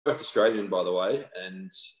both Australian, by the way,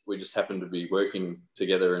 and we just happened to be working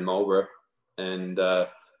together in Marlborough. And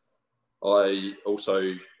I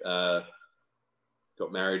also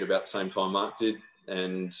got married about the same time Mark did,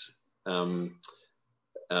 and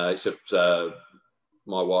except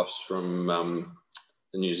my wife's from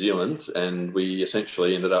New Zealand, and we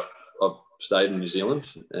essentially ended up, I've stayed in New Zealand,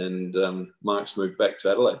 and Mark's moved back to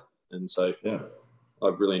Adelaide. And so I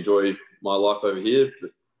really enjoy my life over here.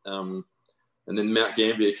 But, and then Mount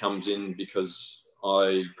Gambier comes in because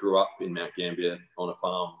I grew up in Mount Gambier on a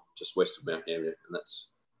farm just west of Mount Gambier, and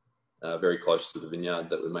that's very close to the vineyard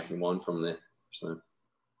that we're making wine from there. So,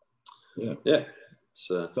 yeah.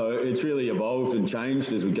 So it's really evolved and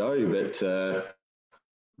changed as we go, but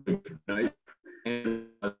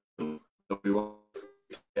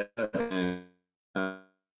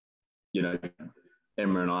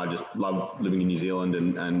Emma and I just love living in New Zealand,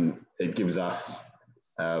 and it gives us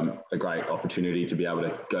a great opportunity to be able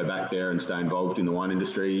to go back there and stay involved in the wine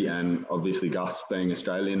industry. And obviously Gus being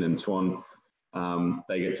Australian and Swan,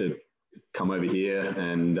 they get to come over here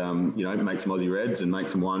and, make some Aussie Reds and make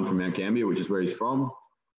some wine from Mount Gambier, which is where he's from.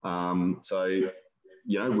 We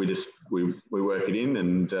work it in,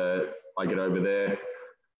 and I get over there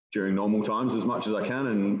during normal times as much as I can,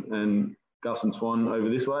 and Gus and Swan over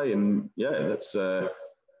this way. And that's how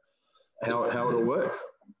it all works.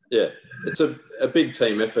 Yeah, it's a big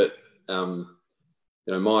team effort.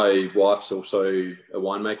 My wife's also a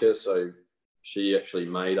winemaker, so she actually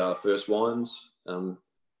made our first wines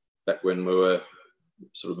back when we were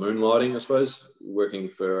sort of moonlighting, I suppose, working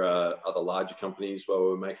for other larger companies while we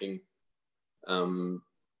were making our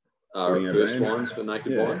first wines for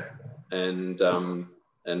Naked Wine.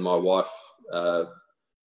 And my wife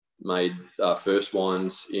made our first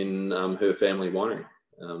wines in her family winery.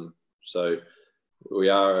 So we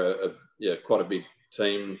are quite a big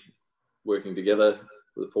team working together,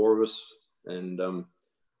 the four of us. And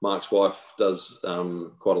Mark's wife does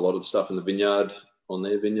quite a lot of the stuff in the vineyard, on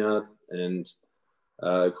their vineyard, and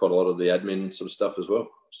quite a lot of the admin sort of stuff as well.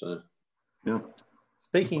 So, yeah.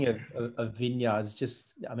 Speaking of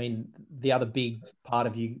vineyards, the other big part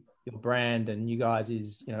of your brand and you guys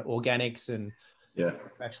is, organics, and you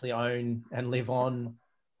actually own and live on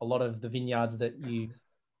a lot of the vineyards that you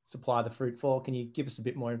supply the fruit for. Can you give us a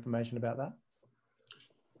bit more information about that?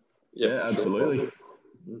 Yeah, absolutely.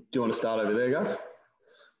 Do you want to start over there, Gus?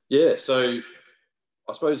 Yeah, so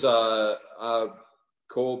I suppose our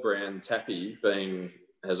core brand, Tappy,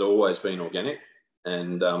 has always been organic,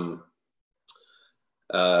 and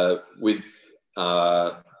with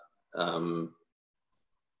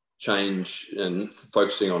change and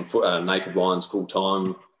focusing on Naked Wines full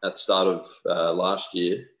time at the start of last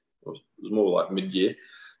year, it was more like mid-year,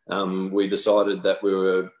 we decided that we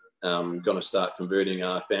were going to start converting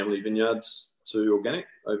our family vineyards to organic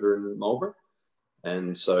over in Marlborough.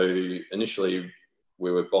 And so initially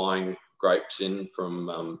we were buying grapes in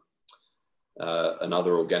from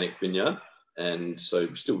another organic vineyard, and so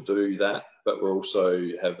we still do that, but we also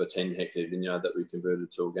have a 10-hectare vineyard that we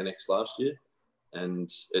converted to organics last year,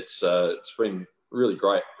 and it's been really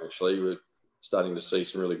great. Actually, we're starting to see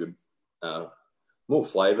some really good more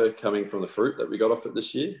flavour coming from the fruit that we got off it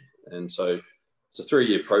this year, and so it's a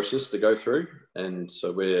 3-year process to go through, and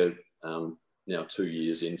so we're now 2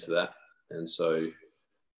 years into that, and so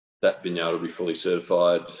that vineyard will be fully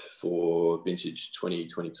certified for vintage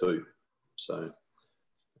 2022. So,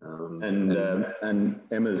 and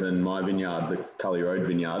Emma's and my vineyard, the Culley Road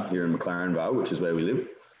vineyard here in McLaren Vale, which is where we live.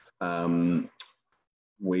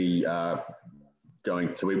 We've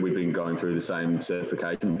been going through the same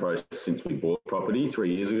certification process since we bought property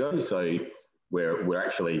 3 years ago. So we're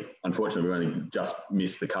actually, unfortunately, we only just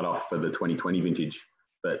missed the cutoff for the 2020 vintage,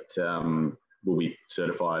 but we'll be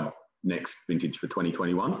certified next vintage for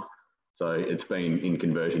 2021. So it's been in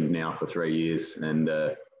conversion now for 3 years, and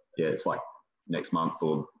it's like next month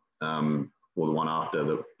or the one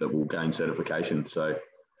after that will gain certification. So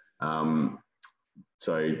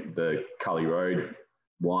so the Culley Road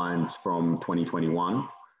wines from 2021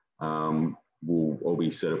 will all be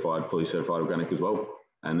fully certified organic as well.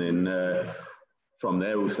 And then from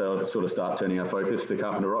there, we'll sort of start turning our focus to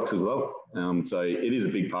Carpenter Rocks as well. So it is a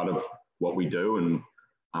big part of what we do, and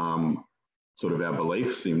sort of our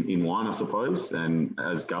beliefs in wine, I suppose. And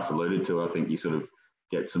as Gus alluded to, I think you sort of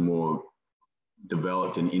get some more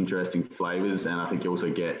developed and interesting flavours, and I think you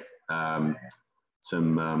also get some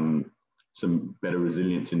better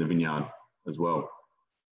resilience in the vineyard as well,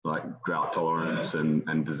 like drought tolerance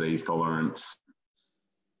and disease tolerance.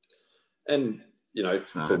 And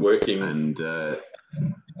for working in the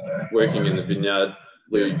vineyard,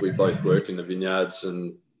 we both work in the vineyards,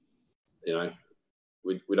 and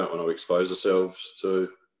we don't want to expose ourselves to,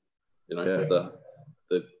 you know,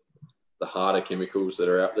 the harder chemicals that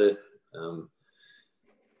are out there.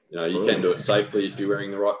 You know, you can do it safely if you're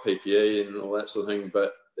wearing the right PPE and all that sort of thing,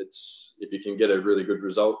 but if you can get a really good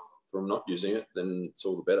result from not using it, then it's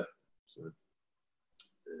all the better. So,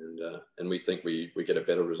 and we think we get a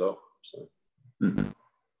better result. So,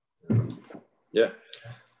 yeah.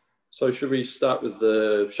 So should we start with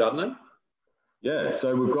the Chardonnay? Yeah,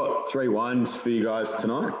 so we've got 3 wines for you guys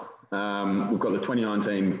tonight. We've got the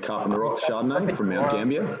 2019 Carpenter Rocks Chardonnay from Mount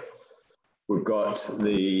Gambier. We've got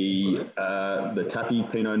the Tappy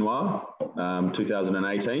Pinot Noir,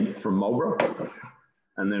 2018 from Marlborough.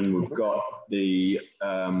 And then we've got the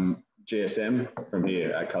GSM from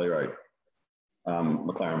here at Culley Road,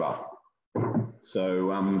 McLaren Vale.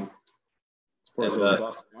 So,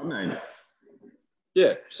 Chardonnay.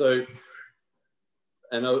 Yeah, so,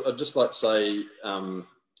 and I'd just like to say,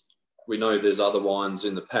 we know there's other wines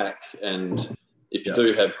in the pack, and if you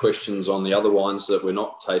do have questions on the other wines that we're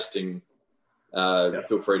not tasting,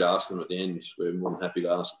 feel free to ask them at the end. We're more than happy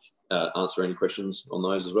to answer any questions on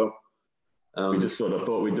those as well. We just sort of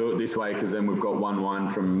thought we'd do it this way because then we've got one wine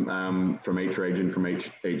from each region, from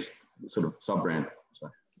each sort of sub-brand. So.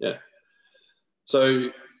 Yeah. So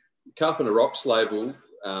Carpenter Rocks label,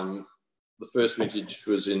 the first vintage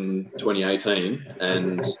was in 2018,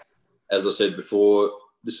 and as I said before,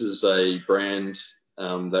 this is a brand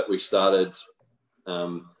that we started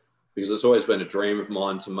because it's always been a dream of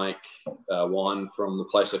mine to make wine from the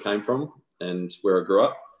place I came from and where I grew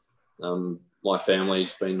up. My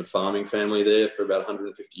family's been a farming family there for about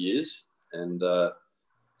 150 years, and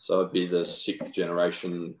so I'd be the 6th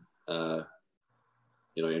generation,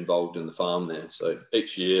 involved in the farm there. So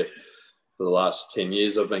each year for the last 10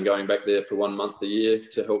 years, I've been going back there for 1 month a year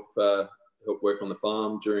to help work on the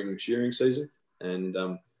farm during shearing season, and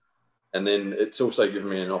then it's also given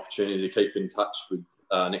me an opportunity to keep in touch with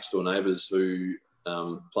next door neighbours who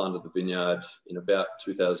planted the vineyard in about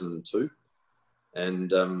 2002,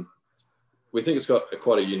 and we think it's got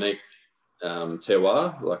quite a unique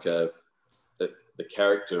terroir, like the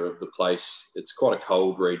character of the place. It's quite a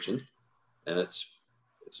cold region, and it's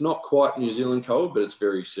not quite New Zealand cold, but it's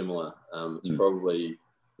very similar. It's probably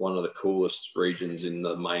one of the coolest regions in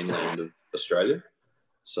the mainland of Australia.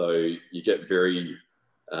 So you get very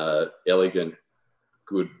elegant,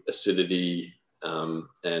 good acidity,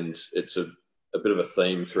 and it's a bit of a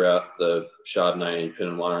theme throughout the Chardonnay,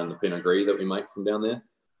 Pinot Noir, and the Pinot Gris that we make from down there.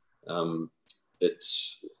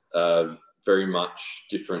 It's very much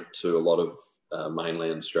different to a lot of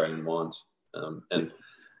mainland Australian wines, and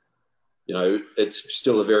it's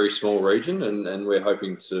still a very small region, and we're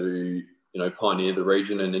hoping to pioneer the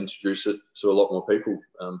region and introduce it to a lot more people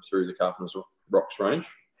through the Carpenter Rocks range.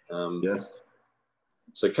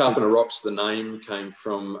 So Carpenter Rocks, the name came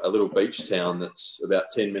from a little beach town that's about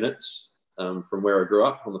 10 minutes from where I grew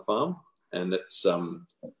up on the farm, and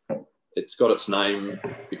it's got its name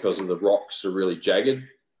because of the rocks are really jagged,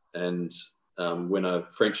 and when a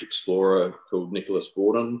French explorer called Nicolas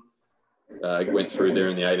Bourdon went through there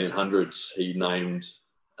in the 1800s, he named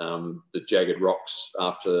the jagged rocks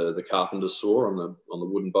after the carpenters saw on the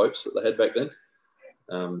wooden boats that they had back then,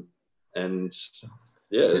 and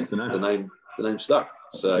the name stuck.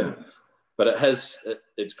 So, but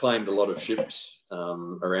it's claimed a lot of ships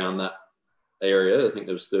around that area. I think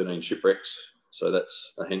there was 13 shipwrecks. So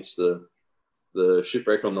that's hence the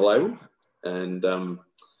shipwreck on the label. And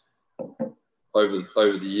over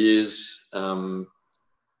the years,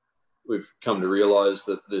 we've come to realise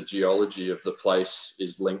that the geology of the place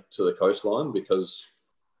is linked to the coastline, because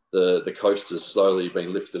the coast has slowly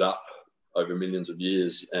been lifted up over millions of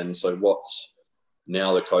years. And so what's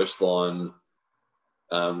now the coastline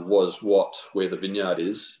was where the vineyard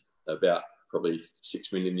is about probably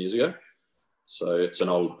 6 million years ago. So it's an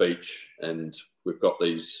old beach, and we've got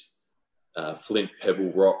these flint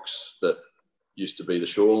pebble rocks that used to be the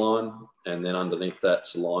shoreline, and then underneath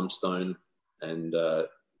that's limestone, and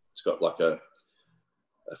it's got like a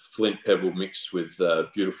flint pebble mixed with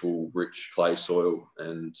beautiful rich clay soil,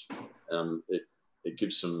 and it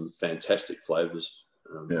gives some fantastic flavours.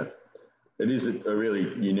 It is a really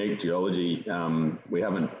unique geology. I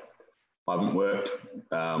haven't worked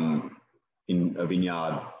in a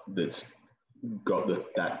vineyard that's got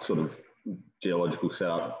that sort of geological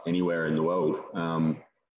setup anywhere in the world.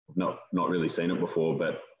 Not really seen it before,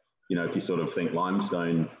 but if you sort of think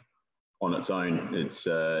limestone on its own, it's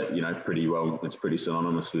it's pretty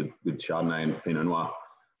synonymous with Chardonnay and Pinot Noir.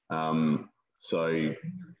 So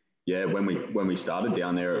yeah, when we started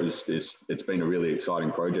down there, it's been a really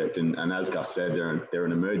exciting project, and as Gus said, they're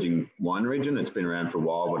an emerging wine region. It's been around for a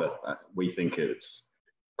while, but we think it's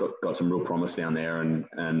got some real promise down there, and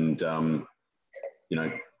you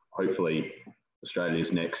know, hopefully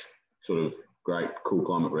Australia's next sort of great cool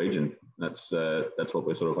climate region. That's what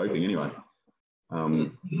we're sort of hoping anyway.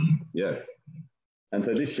 Yeah. And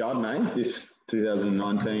so this Chardonnay, this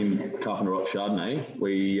 2019 Carpenter Rocks Chardonnay,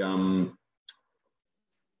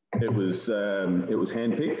 it was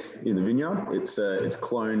handpicked in the vineyard. It's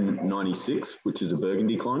clone 96, which is a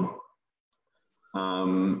Burgundy clone.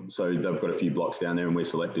 So they've got a few blocks down there, and we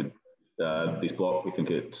selected this block. We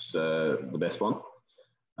think it's the best one.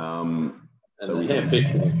 And so the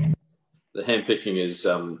handpicking is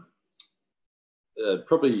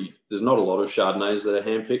probably, there's not a lot of Chardonnays that are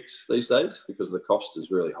handpicked these days because the cost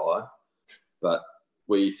is really high. But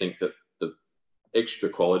we think that the extra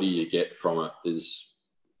quality you get from it is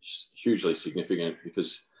hugely significant,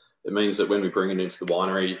 because it means that when we bring it into the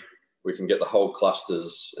winery, we can get the whole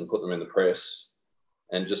clusters and put them in the press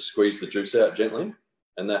and just squeeze the juice out gently.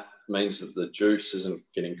 And that means that the juice isn't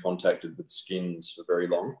getting contacted with skins for very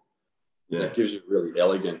long. Yeah. It gives you a really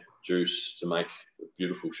elegant juice to make a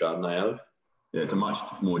beautiful Chardonnay out of. Yeah, it's a much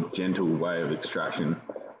more gentle way of extraction,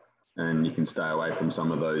 and you can stay away from some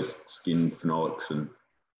of those skin phenolics. And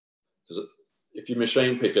because if you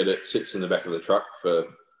machine pick it, it sits in the back of the truck for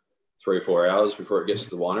 3 or 4 hours before it gets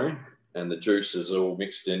to the winery, and the juice is all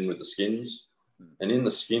mixed in with the skins. And in the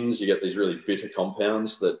skins, you get these really bitter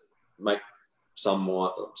compounds that make some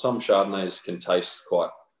Chardonnays can taste quite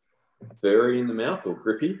furry in the mouth or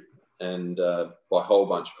grippy. And by whole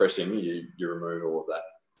bunch pressing, you remove all of that.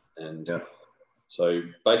 And so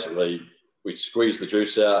basically, we squeeze the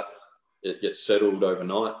juice out, it gets settled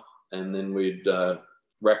overnight, and then we'd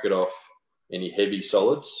rack it off any heavy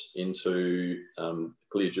solids into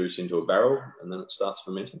clear juice into a barrel, and then it starts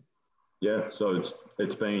fermenting. Yeah, so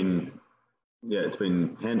it's been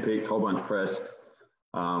handpicked, whole bunch pressed,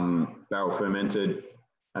 barrel fermented,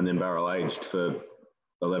 and then barrel aged for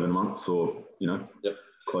 11 months, or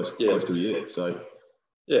close to a year. So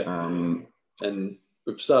and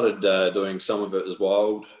we've started doing some of it as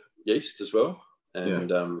wild yeast as well,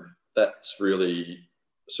 and that's really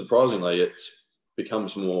surprisingly it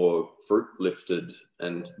becomes more fruit lifted,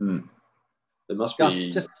 and there must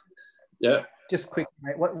be just quick,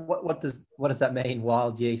 mate, what does that mean,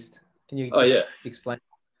 wild yeast? Can you explain?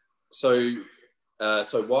 So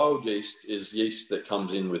wild yeast is yeast that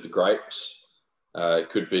comes in with the grapes. It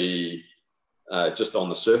could be just on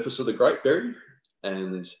the surface of the grape berry,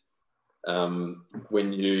 and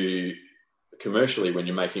when you're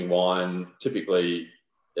making wine, typically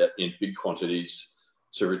in big quantities,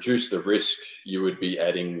 to reduce the risk, you would be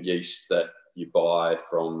adding yeast that you buy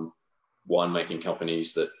from winemaking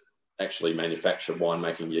companies that actually manufacture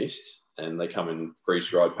winemaking yeast, and they come in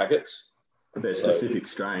freeze-dried packets. They're specific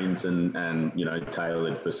strains and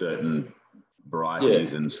tailored for certain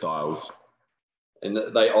varieties and styles. And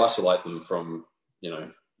they isolate them from,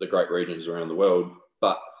 the great regions around the world.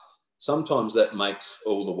 But sometimes that makes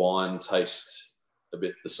all the wine taste a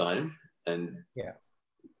bit the same. And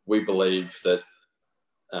we believe that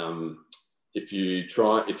if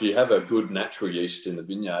you have a good natural yeast in the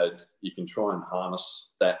vineyard, you can try and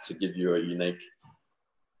harness that to give you a unique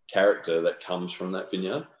character that comes from that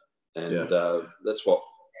vineyard. And that's what,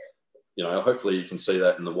 hopefully you can see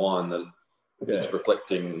that in the wine, that it's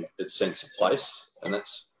reflecting its sense of place. And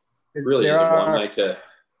that's really, as a winemaker.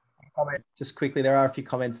 Just quickly, there are a few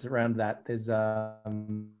comments around that. There's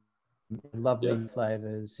lovely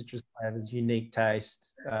flavors, citrus flavors, unique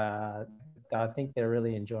taste. I think they're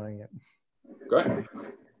really enjoying it. Great.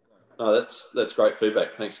 Oh, that's great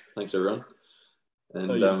feedback. Thanks everyone. And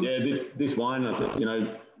this wine, I think,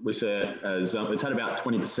 we say as it's had about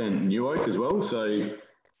 20% new oak as well. So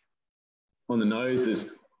on the nose, there's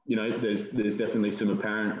definitely some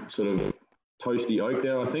apparent sort of toasty oak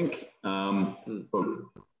there, I think. But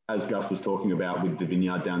as Gus was talking about with the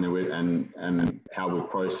vineyard down there and how we've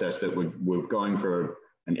processed it, we're going for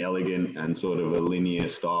an elegant and sort of a linear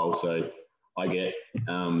style. So I get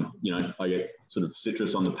sort of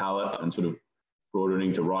citrus on the palate and sort of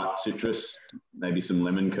broadening to ripe citrus, maybe some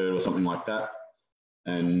lemon curd or something like that.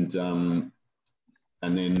 And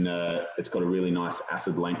then it's got a really nice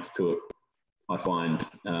acid length to it, I find,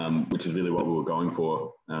 which is really what we were going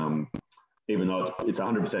for. Even though it's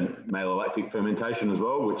 100% malolactic fermentation as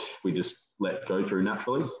well, which we just let go through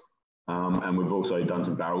naturally. And we've also done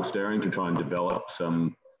some barrel stirring to try and develop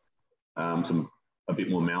a bit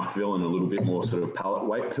more mouthfeel and a little bit more sort of palate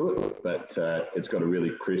weight to it. But it's got a really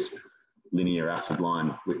crisp, linear acid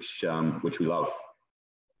line, which we love.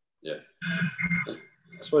 Yeah.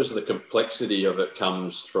 I suppose the complexity of it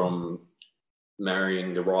comes from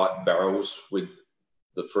marrying the right barrels with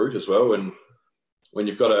the fruit as well. And when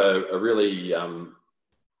you've got a really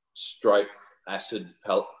straight acid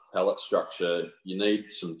palate structure, you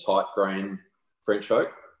need some tight grain French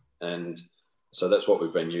oak, and so that's what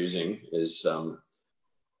we've been using. Is for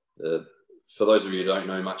those of you who don't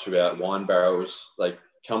know much about wine barrels, they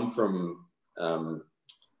come from a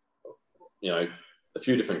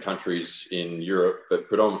few different countries in Europe, but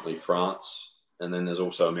predominantly France, and then there's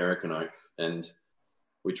also American oak, and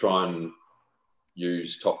we try and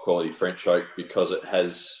use top quality French oak because it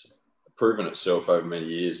has proven itself over many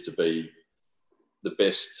years to be the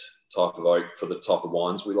best type of oak for the type of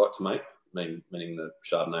wines we like to make, meaning the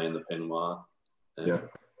Chardonnay and the Pinot Noir, and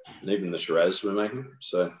even the Shiraz we're making.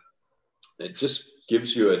 So it just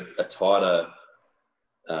gives you a tighter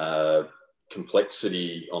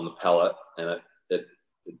complexity on the palate, and it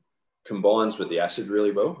combines with the acid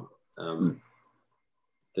really well.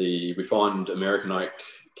 We find American oak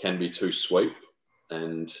can be too sweet,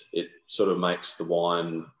 and it sort of makes the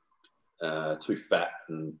wine too fat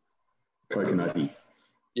and coconutty.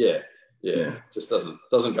 Yeah. Just doesn't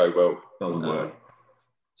go well. Doesn't work.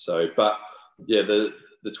 So, but yeah, the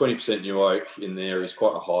 20% new oak in there is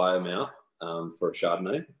quite a high amount for a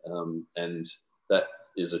Chardonnay, and that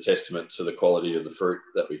is a testament to the quality of the fruit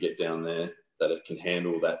that we get down there, that it can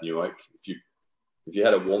handle that new oak. If you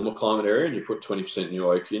had a warmer climate area and you put 20% new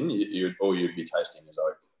oak in, all you'd be tasting is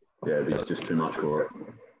oak. Yeah, it'd be just too much for it.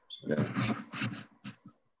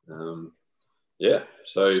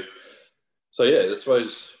 So I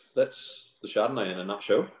suppose that's the Chardonnay in a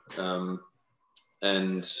nutshell.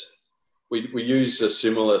 And we use a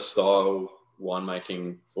similar style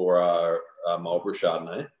winemaking for our Marlborough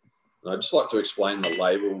Chardonnay. And I'd just like to explain the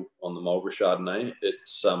label on the Marlborough Chardonnay.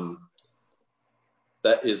 It's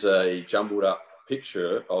that is a jumbled up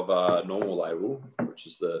picture of our normal label, which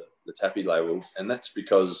is the tappy label, and that's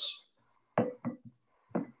because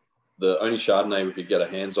the only Chardonnay we could get our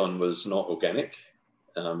hands on was not organic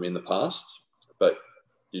in the past. But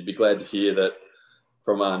you'd be glad to hear that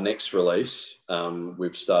from our next release,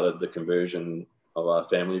 we've started the conversion of our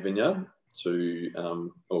family vineyard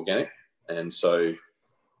to organic, and so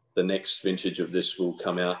the next vintage of this will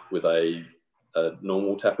come out with a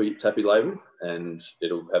normal tappy label, and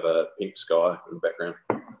it'll have a pink sky in the background.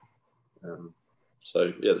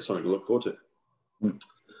 So yeah, that's something to look forward to.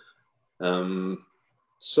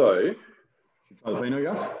 So Pinot,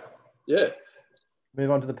 Gus? Yeah.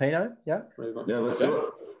 Move on to the Pinot. Yeah. Yeah, let's do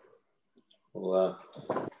it. We'll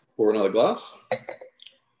pour another glass. I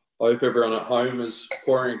hope everyone at home is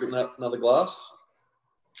pouring another glass.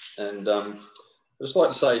 And I'd just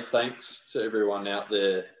like to say thanks to everyone out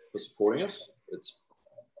there for supporting us.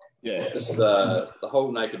 The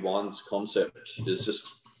whole Naked Wines concept is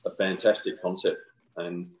just a fantastic concept,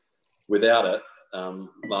 and without it,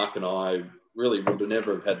 Mark and I really would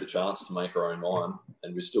never have had the chance to make our own wine,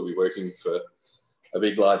 and we'd still be working for a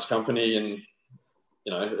big, large company. And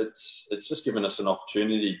it's just given us an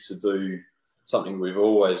opportunity to do something we've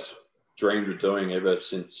always dreamed of doing ever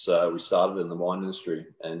since we started in the wine industry.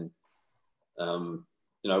 And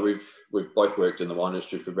we've both worked in the wine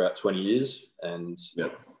industry for about 20 years, and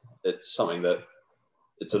it's something that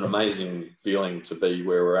it's an amazing feeling to be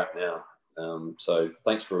where we're at now. So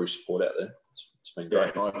thanks for all your support out there. It's been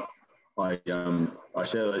great. I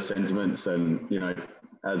share those sentiments, and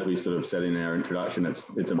as we sort of said in our introduction,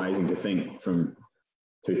 it's amazing to think from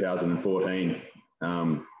 2014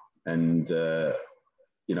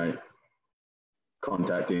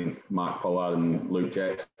 contacting Mark Pollard and Luke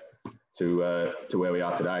Jacks to where we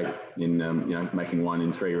are today in making wine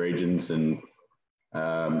in 3 regions, and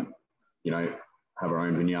have our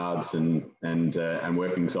own vineyards and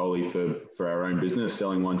working solely for our own business,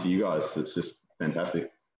 selling wine to you guys. It's just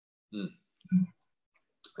fantastic.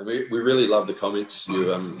 And we really love the comments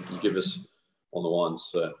you give us on the wines,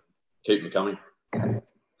 so keep them coming.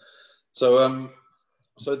 So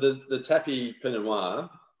the Tappy Pinot Noir,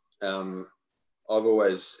 I've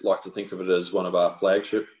always liked to think of it as one of our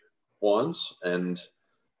flagship wines, and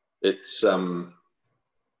it's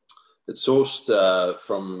sourced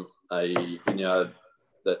from a vineyard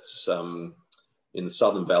that's in the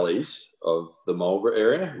southern valleys of the Marlborough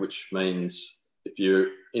area, which means if you're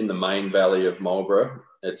in the main valley of Marlborough,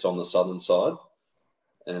 it's on the southern side,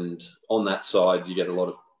 and on that side you get a lot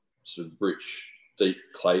of sort of rich, deep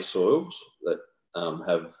clay soils that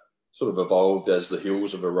have sort of evolved as the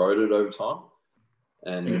hills have eroded over time.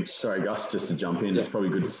 And sorry, Gus, just to jump in, it's probably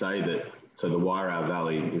good to say that the Wairau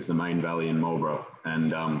Valley is the main valley in Marlborough,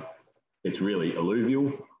 and it's really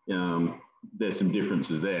alluvial. There's some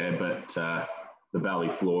differences there, but the valley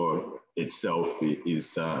floor itself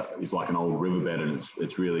is like an old riverbed, and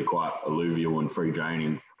it's really quite alluvial and free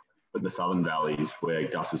draining. but the southern valleys where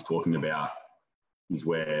Gus is talking about is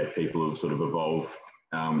where people have sort of evolved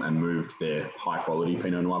and moved their high quality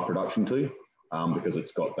Pinot Noir production to, because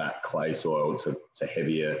it's got that clay soil. It's a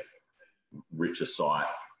heavier, richer site,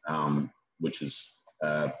 which is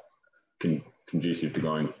conducive to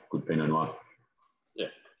growing good Pinot Noir.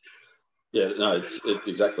 Yeah, no,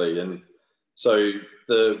 exactly. And so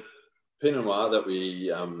the Pinot Noir that we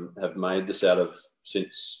have made this out of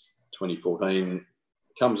since 2014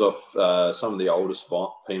 comes off some of the oldest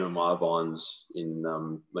Pinot Noir vines in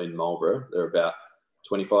Marlborough. They're about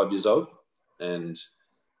 25 years old, and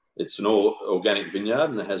it's an all organic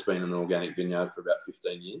vineyard, and it has been an organic vineyard for about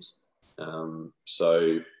 15 years.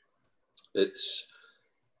 So it's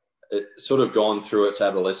sort of gone through its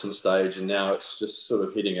adolescent stage, and now it's just sort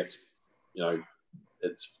of hitting its,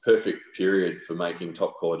 its perfect period for making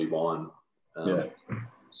top quality wine.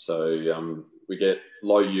 So we get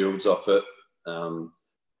low yields off it.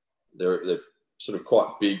 They're sort of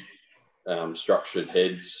quite big, structured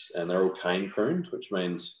heads, and they're all cane pruned, which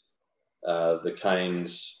means the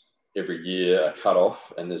canes every year are cut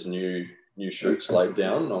off, and there's new shoots laid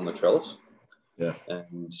down on the trellis. Yeah,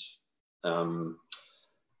 and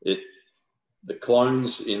the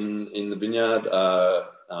clones in the vineyard are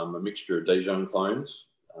a mixture of Dijon clones,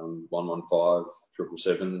 115,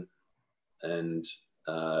 777, and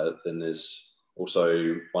then there's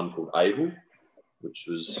also one called Abel, which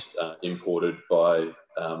was imported by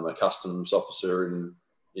a customs officer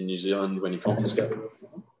in New Zealand when he confiscated it,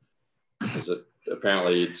 because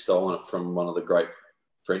apparently he'd stolen it from one of the great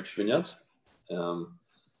French vineyards.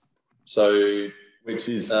 Which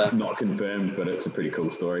is not confirmed, but it's a pretty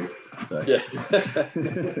cool story. So. Yeah.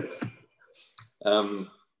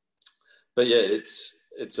 But yeah,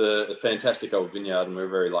 it's a fantastic old vineyard, and we're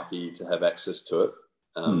very lucky to have access to it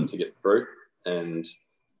to get fruit. And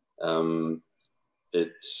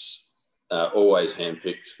it's always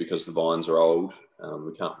hand-picked because the vines are old.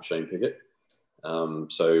 We can't machine pick it.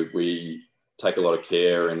 So we take a lot of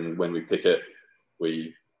care, and when we pick it,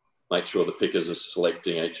 we make sure the pickers are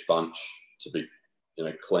selecting each bunch to be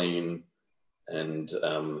clean, and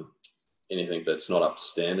anything that's not up to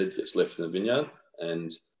standard gets left in the vineyard,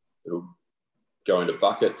 and it'll go into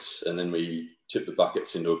buckets, and then we tip the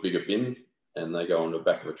buckets into a bigger bin, and they go on the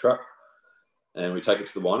back of a truck, and we take it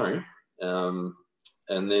to the winery.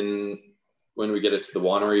 And then when we get it to the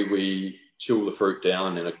winery, we chill the fruit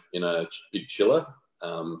down in a big chiller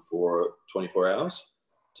for 24 hours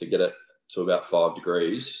to get it to about 5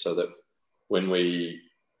 degrees, so that when we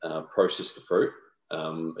process the fruit,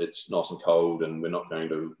 it's nice and cold, and we're not going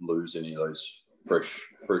to lose any of those fresh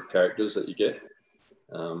fruit characters that you get.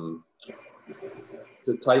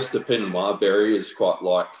 The taste of Pinot Noir berry is quite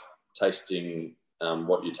like tasting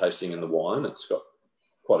what you're tasting in the wine. It's got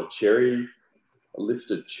quite a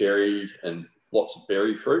lifted cherry, and lots of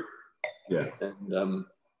berry fruit. Yeah. And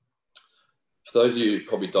for those of you who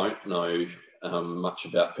probably don't know much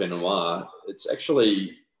about Pinot Noir, it's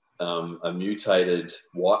actually a mutated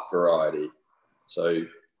white variety. So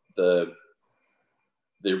the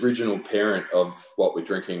original parent of what we're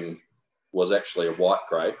drinking was actually a white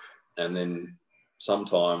grape, and then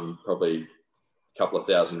sometime probably a couple of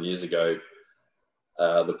thousand years ago,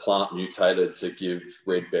 the plant mutated to give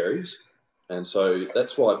red berries. And so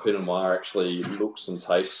that's why Pinot Noir actually looks and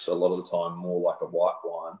tastes a lot of the time more like a white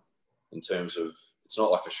wine, in terms of, it's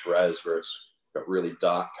not like a Shiraz where it's got really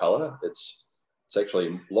dark colour. It's actually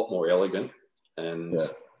a lot more elegant, and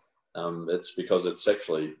it's because it's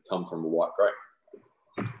actually come from a white grape.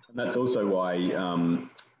 And that's also why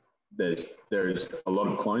there is a lot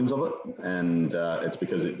of clones of it, and it's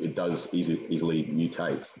because it does easily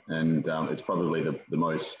mutate, and it's probably the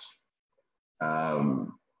most.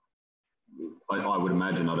 I would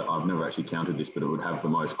imagine, I've never actually counted this, but it would have the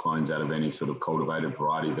most clones out of any sort of cultivated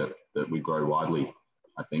variety that we grow widely,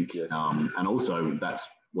 I think. Yeah. And also that's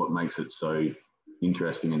what makes it so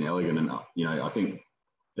interesting and elegant. And, I think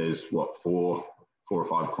there's, 4 or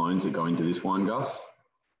 5 clones that go into this wine, Gus?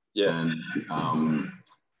 Yeah. And,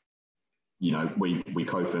 we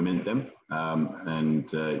co-ferment them.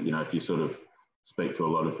 If you sort of speak to a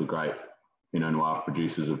lot of the great Pinot Noir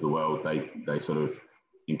producers of the world, they sort of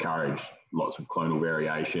encourage lots of clonal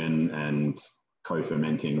variation and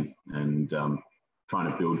co-fermenting, and trying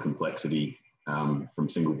to build complexity from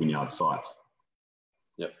single vineyard sites.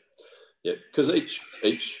 Yep. Yeah, because each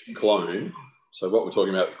clone, so what we're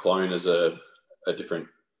talking about with clone is a different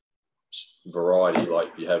variety. Like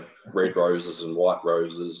you have red roses and white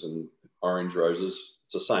roses and orange roses.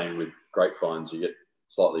 It's the same with grapevines. You get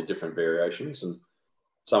slightly different variations, and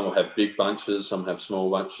some will have big bunches, some have small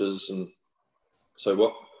bunches. And so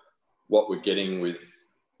what we're getting with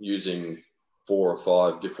using 4 or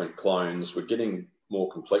 5 different clones, we're getting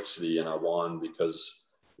more complexity in our wine, because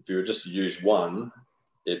if you were just to use one,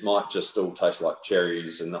 it might just all taste like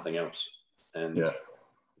cherries and nothing else. And if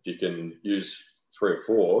you can use 3 or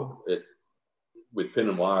 4, with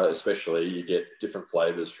Pinot Noir especially, you get different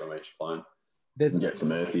flavours from each clone. You get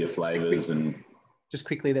some earthier flavours. And just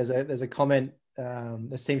quickly, there's a comment.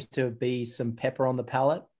 There seems to be some pepper on the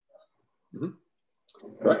palate. Mm-hmm.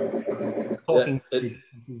 Right. Talking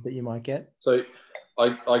differences that you might get. So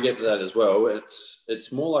I get that as well.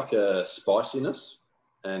 It's more like a spiciness,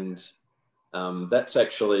 and that's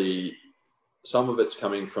actually, some of it's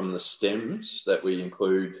coming from the stems that we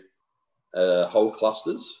include whole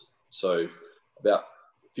clusters. So about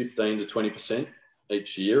 15 to 20%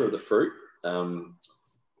 each year of the fruit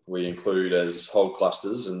we include as whole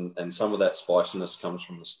clusters, and some of that spiciness comes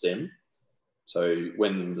from the stem. So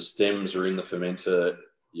when the stems are in the fermenter,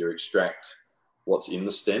 you extract what's in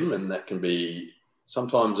the stem, and that can be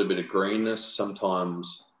sometimes a bit of greenness,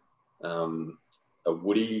 sometimes a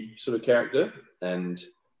woody sort of character. And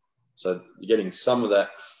so you're getting some of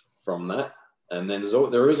that from that. And then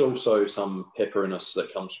there is also some pepperiness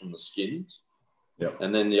that comes from the skins. Yep.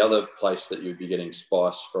 And then the other place that you'd be getting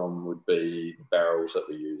spice from would be the barrels that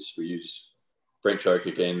we use. We use French oak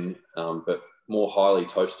again, but more highly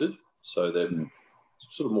toasted. So they're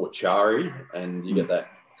sort of more charry, and you get that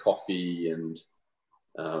coffee and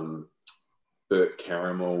burnt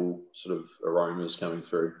caramel sort of aromas coming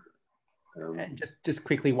through. And just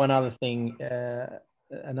quickly, one other thing,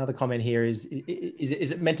 another comment here is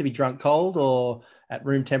it meant to be drunk cold or at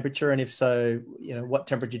room temperature? And if so, what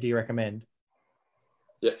temperature do you recommend?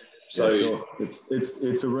 Yeah, so yeah, sure.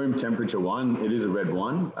 It's a room temperature wine. It is a red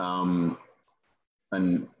wine,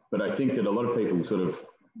 but I think that a lot of people sort of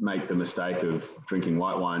make the mistake of drinking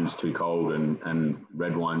white wines too cold and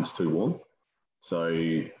red wines too warm. So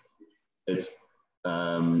it's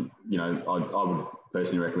I would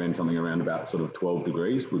personally recommend something around about sort of 12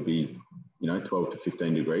 degrees would be, 12 to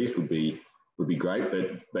 15 degrees would be great.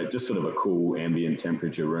 But just sort of a cool ambient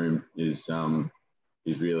temperature room is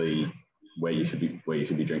really where you should be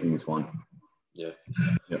drinking this wine. Yeah.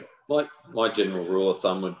 Yep. My general rule of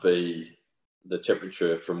thumb would be the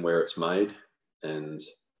temperature from where it's made, and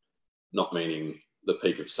not meaning the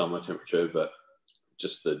peak of summer temperature, but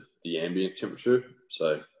just the ambient temperature.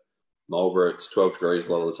 So Marlborough, it's 12 degrees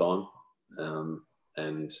a lot of the time.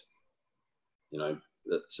 And,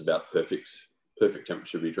 that's about perfect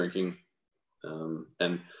temperature to be drinking.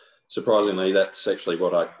 And surprisingly, that's actually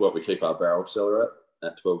what we keep our barrel cellar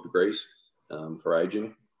at 12 degrees for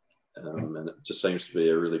aging. And it just seems to be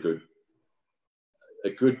a really good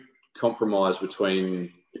compromise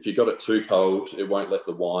between, if you got it too cold, it won't let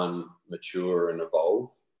the wine mature and evolve,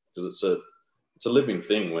 because it's a living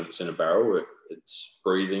thing when it's in a barrel. It's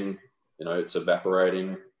breathing, it's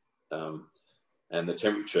evaporating. And the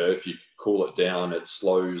temperature, if you cool it down, it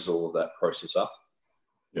slows all of that process up.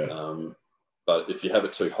 Yeah. But if you have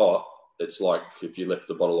it too hot, it's like if you left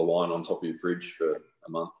a bottle of wine on top of your fridge for a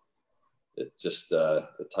month. It just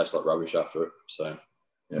it tastes like rubbish after it. So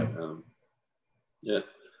yeah.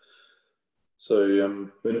 So,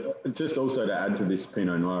 but just also to add to this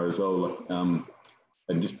Pinot Noir as well,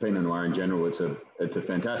 and just Pinot Noir in general, it's a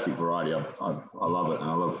fantastic variety. I love it, and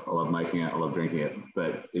I love making it. I love drinking it.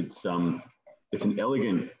 But it's an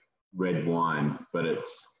elegant red wine, but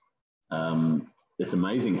it's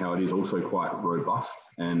amazing how it is also quite robust,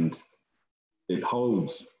 and it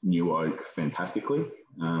holds new oak fantastically.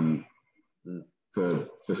 For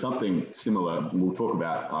something similar, we'll talk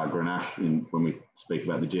about Grenache when we speak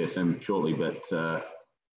about the GSM shortly, but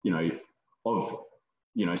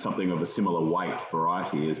something of a similar weight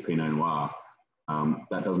variety as Pinot Noir,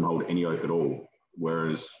 that doesn't hold any oak at all,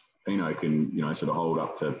 whereas Pinot can sort of hold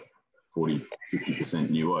up to 40-50%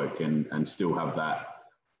 new oak and still have that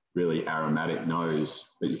really aromatic nose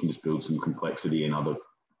that you can just build some complexity and other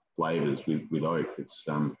flavors with oak.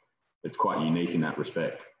 It's quite unique in that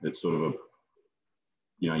respect. It's sort of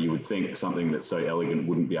you would think something that's so elegant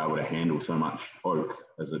wouldn't be able to handle so much oak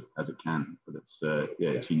as it can, but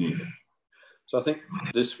it's unique. So I think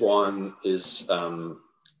this wine is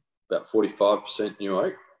about 45% new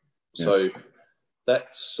oak. Yeah. So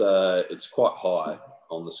that's it's quite high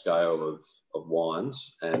on the scale of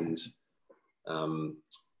wines, and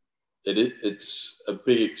it's a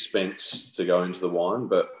big expense to go into the wine,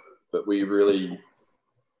 but we really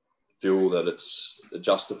feel that it's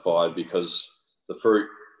justified because the fruit,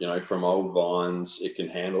 from old vines, it can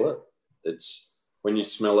handle it. It's when you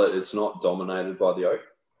smell it, it's not dominated by the oak,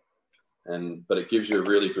 but it gives you a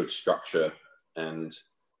really good structure and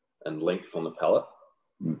length on the palate.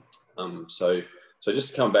 So So just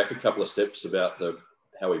to come back a couple of steps about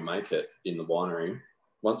how we make it in the winery.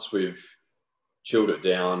 Once we've chilled it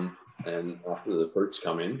down and after the fruits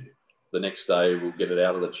come in, the next day we'll get it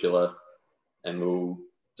out of the chiller and we'll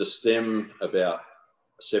destem about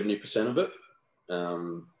 70% of it,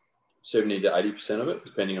 70 to 80% of it,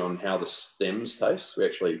 depending on how the stems taste. We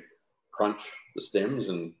actually crunch the stems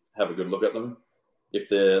and have a good look at them. If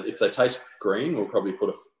they taste green, we'll probably put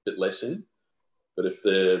a bit less in. But if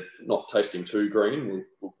they're not tasting too green,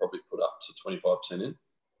 we'll probably put up to 25% in.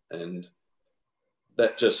 And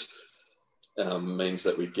that just means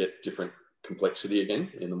that we get different complexity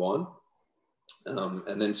again in the wine.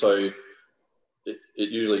 And then so it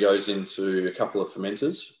usually goes into a couple of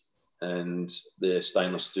fermenters, and they're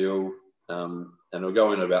stainless steel, and it'll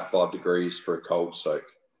go in at about 5 degrees for a cold soak.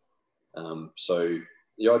 So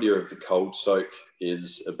the idea of the cold soak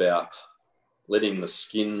is about letting the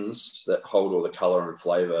skins that hold all the colour and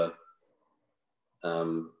flavour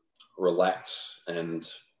relax, and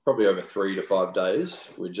probably over 3 to 5 days,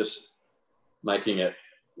 we're just making it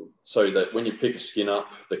so that when you pick a skin up,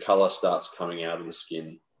 the colour starts coming out of the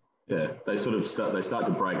skin. Yeah, they start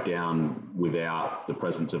to break down without the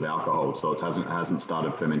presence of alcohol, so it hasn't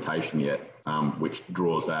started fermentation yet, which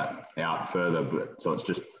draws that out further. But so it's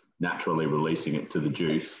just naturally releasing it to the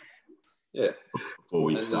juice. Yeah, before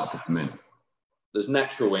we start to ferment. There's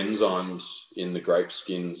natural enzymes in the grape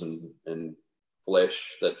skins and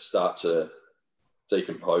flesh that start to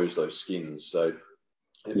decompose those skins. So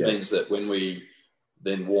it means that when we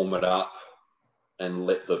then warm it up and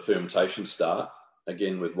let the fermentation start,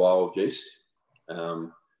 again with wild yeast,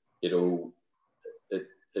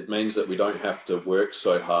 it means that we don't have to work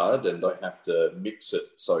so hard and don't have to mix it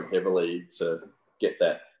so heavily to get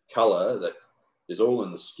that colour that is all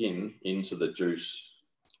in the skin into the juice,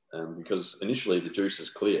 because initially the juice is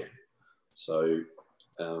clear. So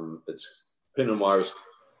Pinot Noir is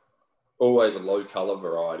always a low colour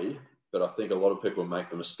variety, but I think a lot of people make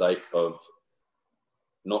the mistake of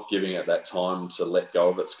not giving it that time to let go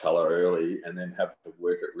of its colour early and then have to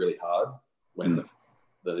work it really hard when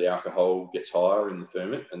the alcohol gets higher in the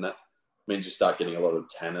ferment, and that means you start getting a lot of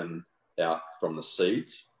tannin out from the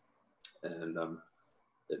seeds, and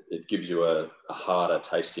it gives you a harder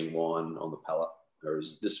tasting wine on the palate.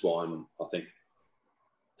 Whereas this wine, I think,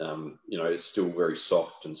 it's still very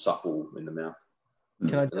soft and supple in the mouth.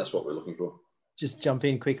 And that's what we're looking for. Just jump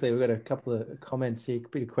in quickly. We've got a couple of comments here, a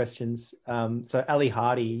bit of questions. So Ali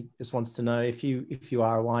Hardy just wants to know, if you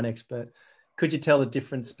are a wine expert, could you tell the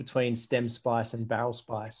difference between stem spice and barrel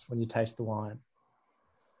spice when you taste the wine?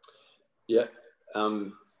 Yeah,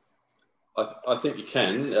 I think you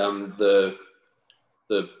can.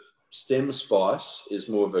 The stem spice is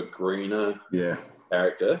more of a greener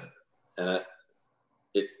character, and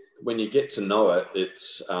it when you get to know it,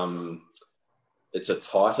 it's a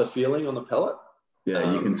tighter feeling on the palate.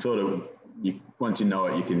 Yeah, you can sort of once you know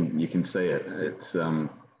it, you can see it. It's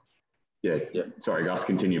Sorry, Gus,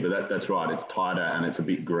 continue, but that's right. It's tighter and it's a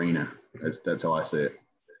bit greener. That's how I see it.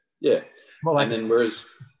 Yeah, more like it's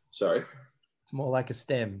more like a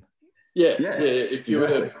stem. Yeah. If you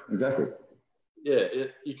exactly. Yeah,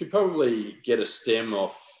 you could probably get a stem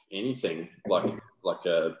off anything, like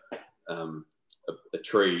a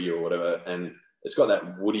tree or whatever, and it's got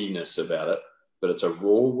that woodiness about it, but it's a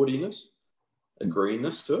raw woodiness, a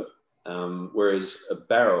greenness to it. Whereas a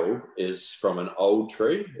barrel is from an old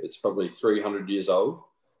tree. It's probably 300 years old,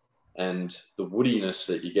 and the woodiness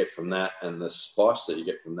that you get from that and the spice that you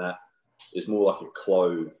get from that is more like a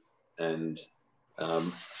clove, and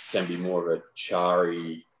can be more of a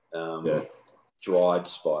charry, dried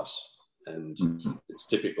spice, and it's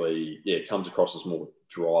typically it comes across as more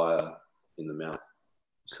drier in the mouth.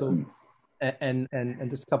 Cool. And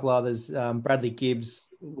just a couple others. Bradley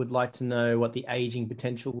Gibbs would like to know what the aging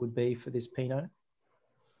potential would be for this Pinot.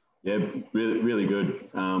 Yeah, really, really good.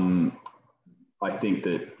 I think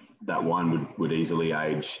that wine would easily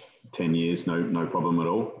age 10 years, no problem at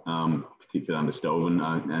all, particularly under Stelvin.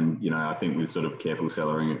 And I think with sort of careful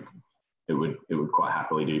cellaring, it would quite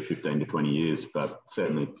happily do 15 to 20 years, but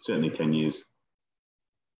certainly 10 years.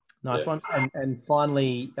 Nice one. And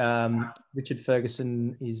finally, Richard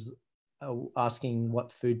Ferguson is asking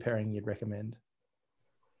what food pairing you'd recommend.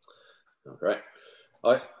 Oh, great.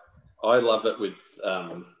 I love it with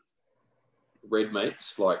red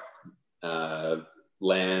meats like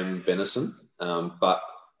lamb, venison, but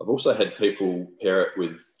I've also had people pair it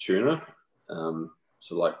with tuna,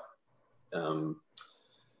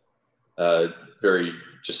 very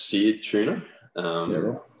just seared tuna,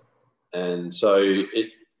 and so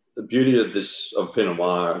the beauty of Pinot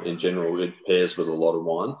Noir in general, it pairs with a lot of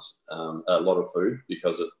wines, a lot of food,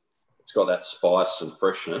 because it's it's got that spice and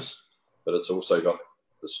freshness, but it's also got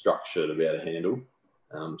the structure to be able to handle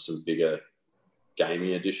some bigger,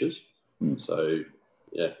 gamier dishes. So,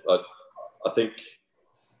 yeah, I think,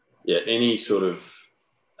 any sort of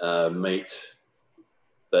meat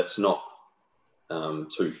that's not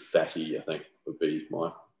too fatty, I think, would be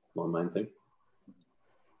my main thing.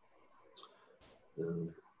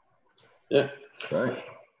 Yeah. Great.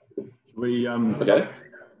 Should we okay.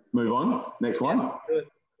 Move on? Next one?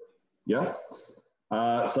 Yeah.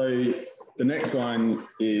 So the next one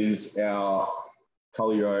is our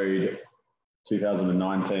Culley Road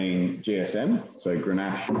 2019 GSM. So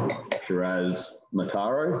Grenache, Shiraz,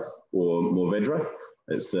 Mataro, or Mourvedre.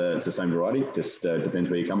 It's the same variety, just depends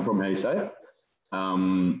where you come from, how you say it.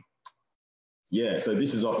 So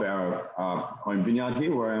this is off our home vineyard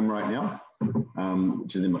here, where I am right now,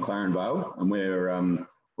 which is in McLaren Vale. And we're on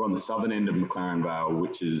the southern end of McLaren Vale,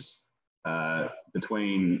 which is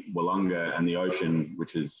between Wollonga and the ocean,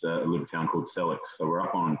 which is a little town called Sellex. So we're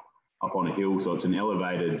up on a hill, so it's an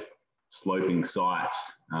elevated sloping site,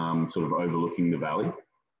 sort of overlooking the valley.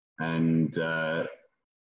 And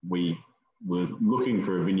we were looking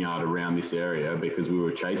for a vineyard around this area because we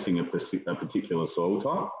were chasing a particular soil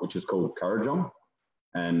type, which is called Currajong.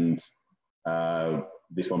 And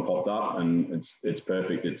this one popped up, and it's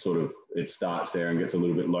perfect. It starts there and gets a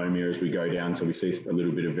little bit loamier as we go down, so we see a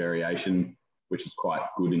little bit of variation, which is quite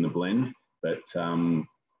good in the blend. But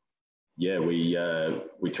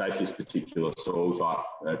we chase this particular soil type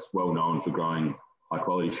that's well known for growing high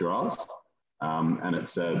quality Shiraz, and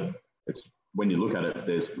it's when you look at it,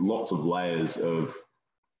 there's lots of layers of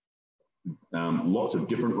lots of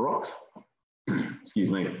different rocks. Excuse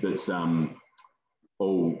me, that's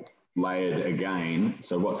all layered again.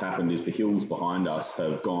 So what's happened is the hills behind us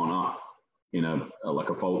have gone up like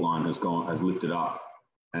a fault line has lifted up,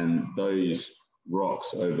 and those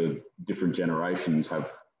rocks over different generations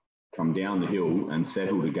have come down the hill and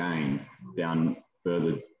settled again down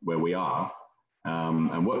further where we are.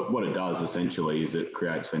 And what it does essentially is it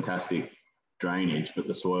creates fantastic drainage, but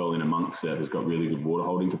the soil in amongst it has got really good water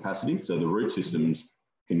holding capacity. So the root systems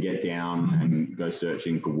can get down and go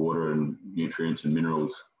searching for water and nutrients and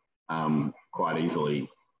minerals quite easily.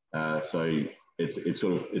 So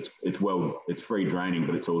it's free draining,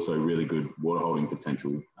 but it's also really good water holding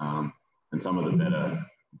potential. And some of the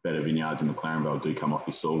better vineyards in McLaren Vale do come off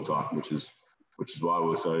this soil type, which is why we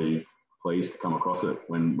were so pleased to come across it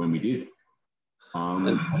when we did.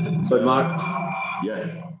 So Mark,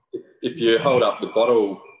 yeah, if you hold up the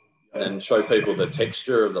bottle and show people the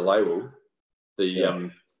texture of the label,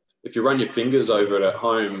 if you run your fingers over it at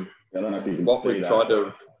home, I don't know if you can what see we've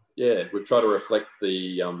that. we've tried to reflect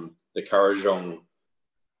the Currajong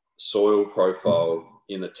soil profile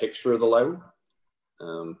in the texture of the label.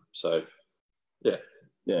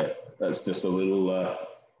 That's just a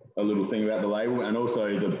little thing about the label, and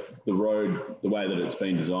also the road, the way that it's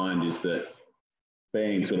been designed is that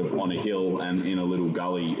being sort of on a hill and in a little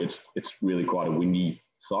gully, it's really quite a windy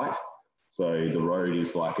site. So the road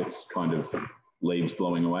is like it's kind of leaves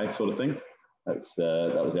blowing away sort of thing. That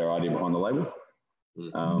was our idea behind the label.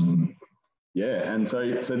 And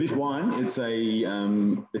so this wine, it's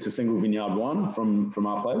a single vineyard wine from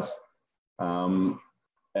our place,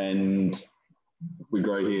 and we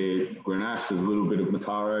grow here Grenache. There's a little bit of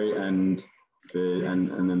Mataro, and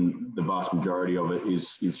then the vast majority of it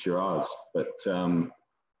is Shiraz. But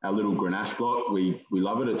our little Grenache block, we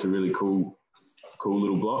love it. It's a really cool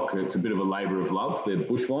little block. It's a bit of a labour of love. They're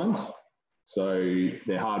bush wines, so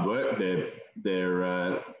they're hard work.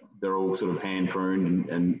 They're all sort of hand pruned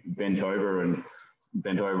and bent over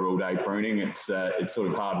all day pruning. It's sort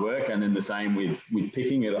of hard work, and then the same with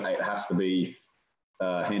picking. It has to be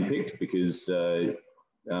hand picked because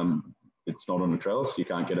it's not on a trellis. You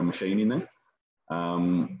can't get a machine in there.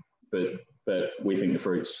 But we think the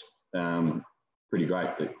fruit's pretty great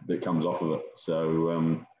that comes off of it.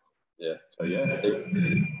 So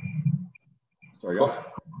Sorry, guys.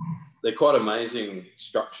 They're quite amazing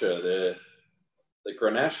structure. The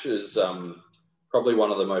Grenache is probably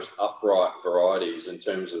one of the most upright varieties in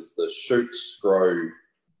terms of the shoots grow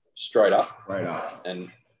straight up. Right up.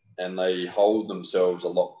 And they hold themselves a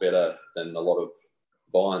lot better than a lot of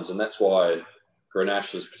vines. And that's why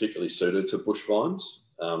Grenache is particularly suited to bush vines.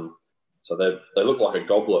 So they look like a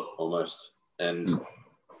goblet almost. And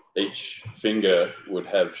each finger would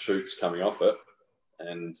have shoots coming off it.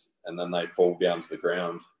 And then they fall down to the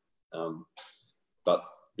ground. But,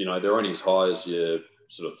 they're only as high as your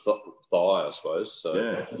sort of thigh, I suppose. So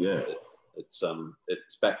yeah. It's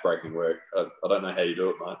backbreaking work. I don't know how you do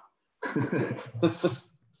it, mate.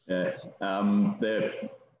 Yeah,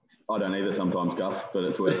 I don't either sometimes, Gus, but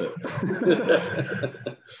it's worth it.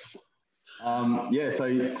 Yeah, so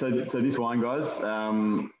this wine, guys,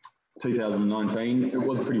 2019, it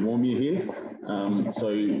was a pretty warm year here. So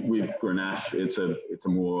with Grenache, it's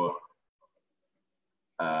a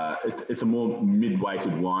more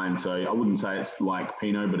mid-weighted wine. So I wouldn't say it's like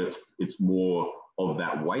Pinot, but it's more of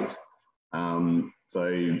that weight. So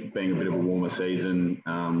being a bit of a warmer season,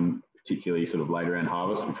 particularly sort of later around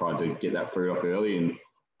harvest, we tried to get that fruit off early and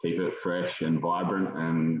keep it fresh and vibrant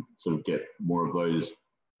and sort of get more of those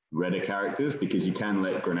redder characters, because you can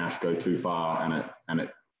let Grenache go too far and it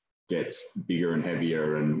gets bigger and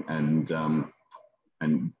heavier and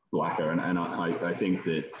blacker. And I think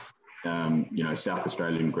that South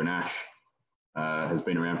Australian Grenache has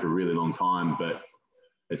been around for a really long time, but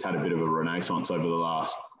it's had a bit of a renaissance over the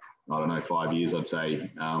last, 5 years, I'd say,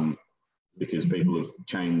 because people have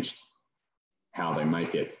changed how they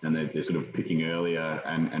make it, and they're sort of picking earlier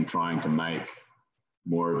and trying to make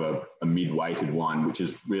more of a mid-weighted wine, which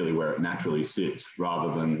is really where it naturally sits,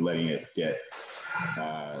 rather than letting it get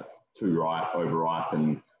too ripe, overripe,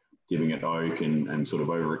 and giving it oak and sort of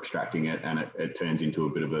over-extracting it, and it turns into a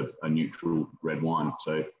bit of a neutral red wine.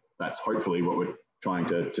 So that's hopefully what we're trying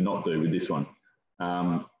to not do with this one.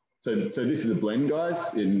 So this is a blend,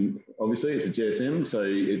 guys. Obviously, it's a GSM, so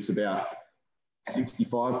it's about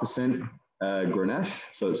 65% Grenache,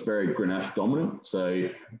 so it's very Grenache dominant. So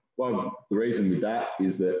the reason with that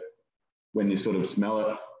is that when you sort of smell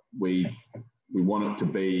it, we want it to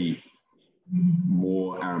be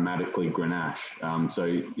more aromatically Grenache. So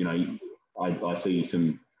I see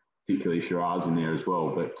some particularly Shiraz in there as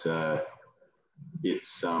well, but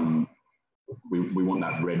it's we want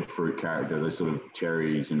that red fruit character, the sort of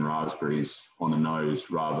cherries and raspberries on the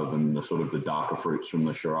nose, rather than the sort of the darker fruits from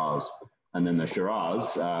the Shiraz. And then the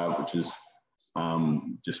Shiraz, which is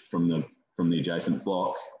just from the adjacent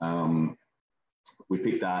block, we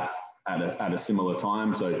picked that at a similar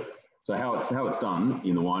time. So how it's done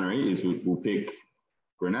in the winery is we'll pick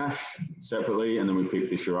Grenache separately, and then we pick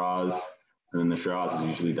the Shiraz, and then the Shiraz is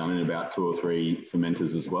usually done in about 2 or 3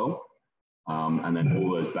 fermenters as well. And then all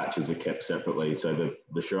those batches are kept separately. So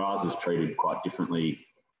the Shiraz is treated quite differently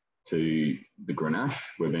to the Grenache.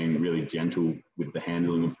 We're being really gentle with the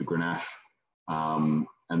handling of the Grenache. And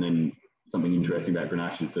then something interesting about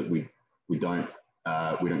Grenache is that we don't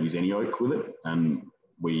use any oak with it, and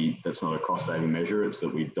that's not a cost-saving measure. It's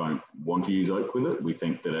that we don't want to use oak with it. We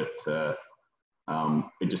think that it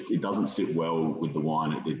doesn't sit well with the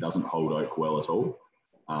wine. It doesn't hold oak well at all.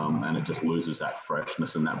 And it just loses that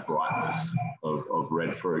freshness and that brightness of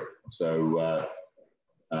red fruit. So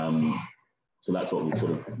that's what we've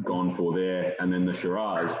sort of gone for there. And then the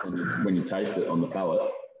Shiraz, when you taste it on the palate,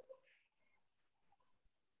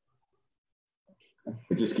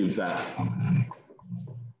 it just gives that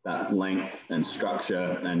length and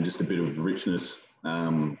structure and just a bit of richness,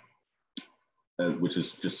 which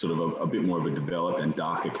is just sort of a bit more of a developed and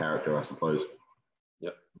darker character, I suppose.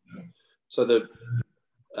 Yep. So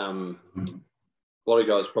a lot of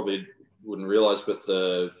guys probably wouldn't realise, but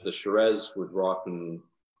the Shiraz would ripen,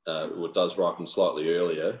 does ripen slightly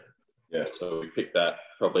earlier. Yeah. So we picked that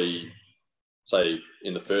probably, say,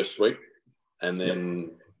 in the first week, and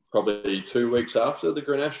then probably 2 weeks after the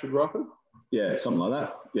Grenache would ripen. Yeah, something like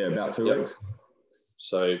that. Yeah, about 2 weeks.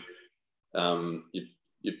 So you've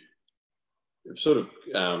sort of,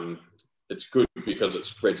 it's good because it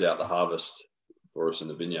spreads out the harvest for us in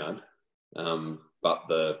the vineyard. But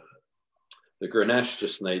the Grenache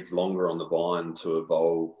just needs longer on the vine to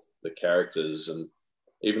evolve the characters. And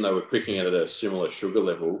even though we're picking it at a similar sugar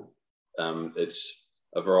level, it's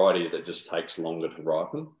a variety that just takes longer to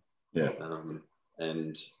ripen. Yeah.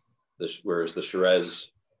 Whereas the Shiraz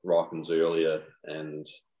ripens earlier and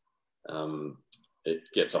it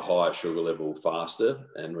gets a higher sugar level faster.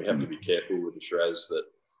 And we have to be careful with the Shiraz that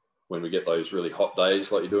when we get those really hot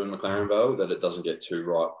days like you do in McLaren Vale, that it doesn't get too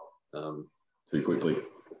ripe. Too quickly.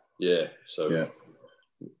 Yeah. So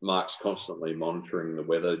Mark's constantly monitoring the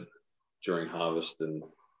weather during harvest, and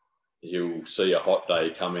he'll see a hot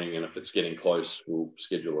day coming, and if it's getting close, we'll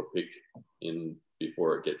schedule a pick in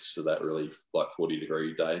before it gets to that really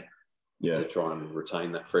 40-degree day to try and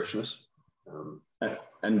retain that freshness.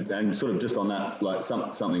 And sort of just on that, like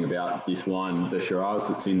something about this wine, the Shiraz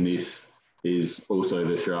that's in this is also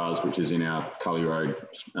the Shiraz which is in our Culley Road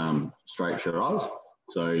straight Shiraz.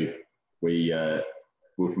 So we'll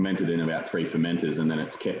ferment it in about 3 fermenters, and then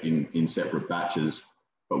it's kept in separate batches.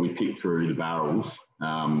 But we pick through the barrels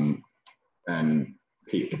and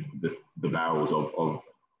pick the barrels of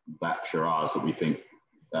that Shiraz that we think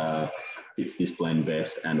fits this blend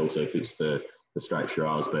best, and also fits the straight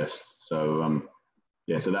Shiraz best. So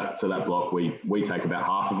So that block, we take about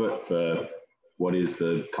half of it for what is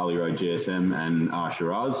the Culley Road GSM and our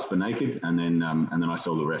Shiraz for naked, and then I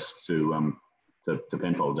sell the rest to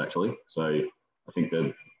Penfolds actually. So I think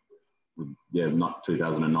not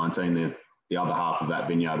 2019. The other half of that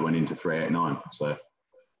vineyard went into 389. So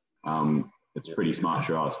it's pretty smart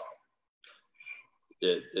Shiraz.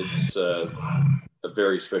 Yeah, it's a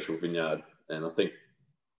very special vineyard, and I think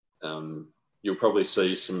you'll probably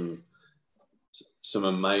see some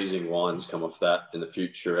amazing wines come off that in the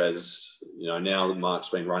future. As you know, now that Mark's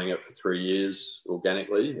been running it for 3 years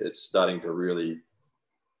organically, it's starting to really,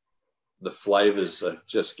 the flavors are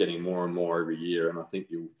just getting more and more every year. And I think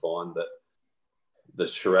you'll find that the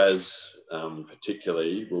Shiraz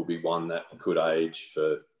particularly will be one that could age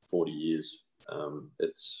for 40 years.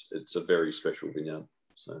 It's a very special vineyard.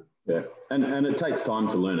 So yeah, and it takes time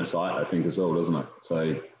to learn a site, I think, as well, doesn't it?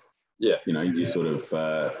 So yeah, you know, you sort of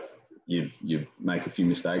you make a few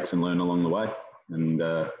mistakes and learn along the way, and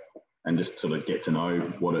just sort of get to know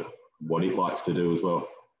what it likes to do as well.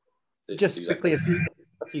 Just exactly. quickly,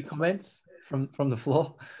 a few comments from the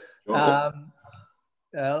floor. Sure.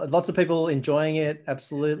 Lots of people enjoying it.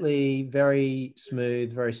 Absolutely, very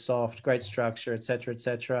smooth, very soft, great structure, etc.,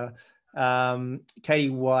 etc. Katie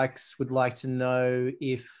Wykes would like to know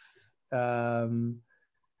if the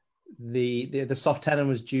soft tannin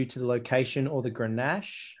was due to the location or the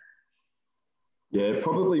Grenache. Yeah,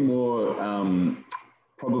 probably more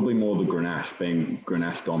the Grenache, being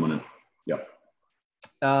Grenache dominant. Yep.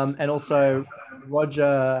 And also,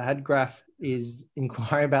 Roger Hadgraf is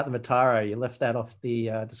inquiring about the Mataro. You left that off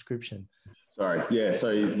the description. Sorry. Yeah.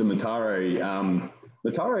 So the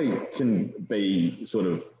Mataro can be sort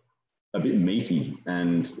of a bit meaty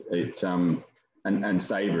and and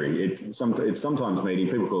savoury. It's sometimes meaty.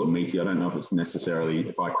 People call it meaty. I don't know if it's necessarily,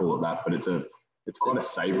 if I call it that, but it's quite a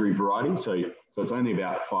savoury variety. So it's only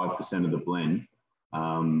about 5% of the blend,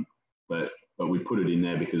 but we put it in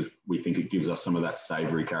there because we think it gives us some of that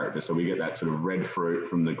savoury character. So we get that sort of red fruit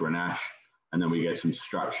from the Grenache, and then we get some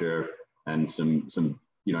structure and some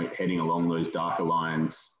heading along those darker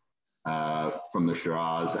lines from the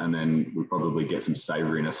Shiraz, and then we probably get some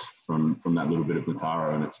savouriness from that little bit of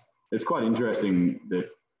Mataro. And it's quite interesting that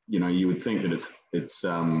you would think that it's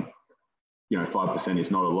 5%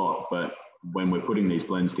 is not a lot, but when we're putting these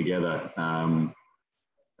blends together,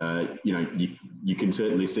 you can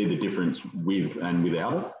certainly see the difference with and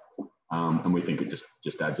without it, and we think it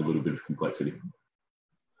just adds a little bit of complexity.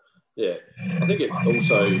 Yeah, I think it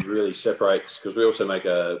also really separates, because we also make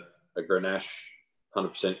a Grenache,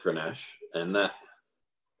 100% Grenache, and that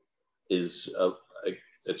is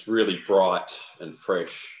it's really bright and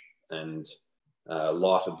fresh and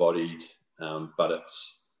lighter bodied, but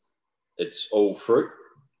it's all fruit,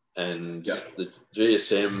 and the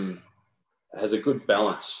GSM has a good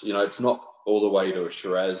balance. It's not all the way to a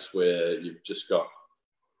Shiraz where you've just got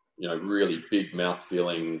really big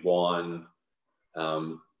mouth-feeling wine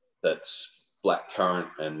that's blackcurrant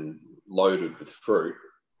and loaded with fruit.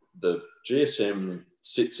 The GSM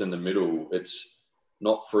sits in the middle. It's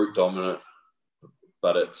not fruit dominant,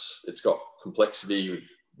 but it's got complexity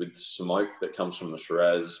with smoke that comes from the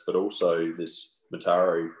Shiraz, but also this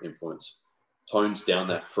Mataro influence tones down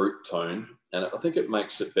that fruit tone, and I think it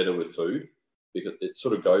makes it better with food, because it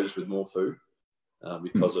sort of goes with more food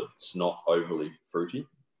because it's not overly fruity.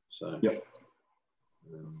 So yeah.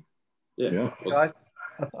 Guys,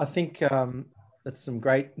 I think that's some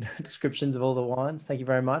great descriptions of all the wines. Thank you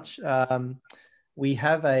very much. We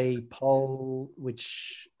have a poll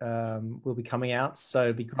which will be coming out, so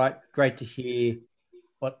it'd be great to hear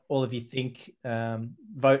what all of you think.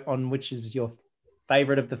 Vote on which is your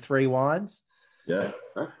favourite of the three wines. Yeah.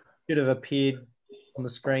 Should have appeared on the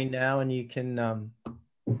screen now, and you can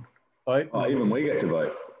vote. Oh, even we get to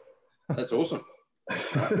vote. That's awesome.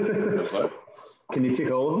 Can you tick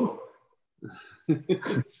all of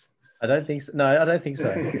them? I don't think so. No, I don't think so.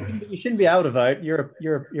 You shouldn't be able to vote.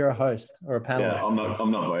 You're a host or a panelist. Yeah, I'm not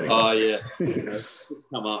voting. Oh yeah,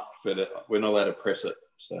 come up, but we're not allowed to press it.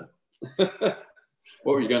 So,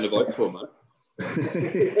 what were you going to vote for, mate?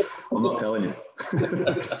 I'm not telling you.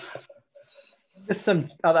 Just some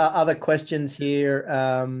other questions here.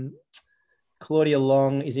 Claudia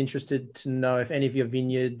Long is interested to know if any of your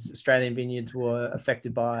vineyards, Australian vineyards, were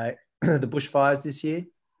affected by the bushfires this year.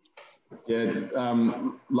 Yeah,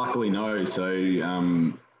 luckily no. So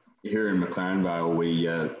here in McLaren Vale, we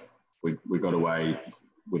got away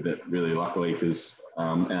with it really luckily, because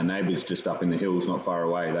our neighbours just up in the hills, not far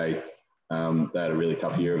away, they had a really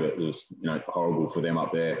tough year of it. It was horrible for them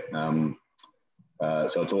up there.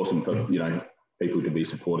 So it's awesome for people to be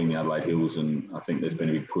supporting the Adelaide Hills, and I think there's been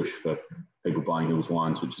a big push for people buying Hills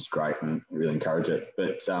wines, which is great, and I really encourage it.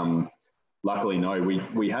 But luckily, no,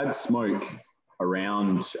 we had smoke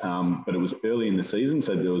around, but it was early in the season,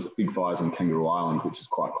 so there was big fires on Kangaroo Island, which is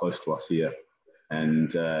quite close to us here, and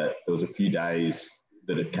there was a few days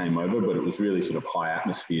that it came over, but it was really sort of high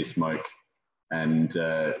atmosphere smoke, and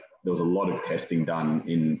there was a lot of testing done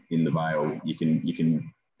in the Vale. You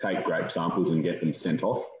can take grape samples and get them sent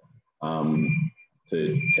off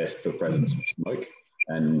to test for presence of smoke,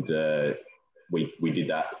 and we did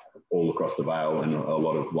that all across the Vale, and a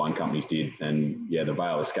lot of wine companies did, and yeah, the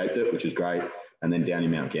Vale escaped it, which is great. And then down in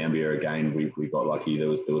Mount Gambier again, we got lucky. There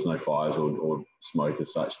was no fires or smoke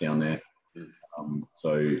as such down there.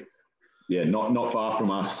 So yeah, not far from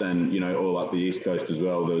us, and all up the east coast as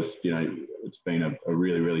well. There's it's been a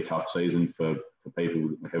really, really tough season for people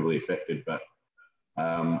heavily affected, but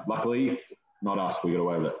luckily not us. We got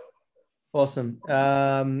away with it. Awesome.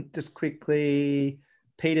 Just quickly,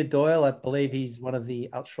 Peter Doyle, I believe he's one of the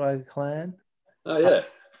Altschwager clan. Oh yeah,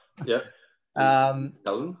 yeah.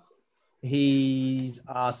 Cousin. He's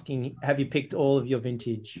asking, have you picked all of your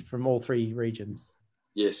vintage from all three regions?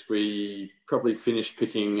 Yes, we probably finished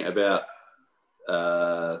picking about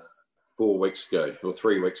 4 weeks ago or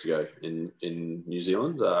 3 weeks ago in New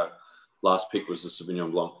Zealand. Last pick was the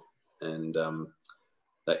Sauvignon Blanc, and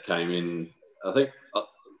that came in. I think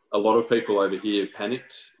a lot of people over here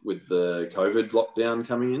panicked with the COVID lockdown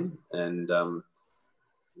coming in, and I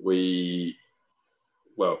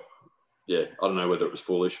don't know whether it was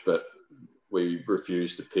foolish, but we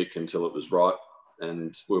refused to pick until it was right,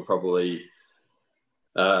 and we're probably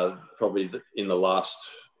in the last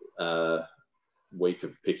week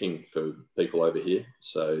of picking for people over here.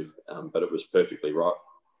 So, but it was perfectly right,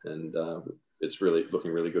 and it's really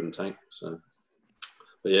looking really good in tank. So,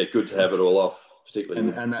 but yeah, good to have it all off,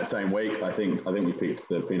 particularly. And that same week, I think we picked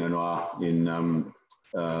the Pinot Noir in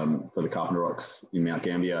for the Carpenter Rocks in Mount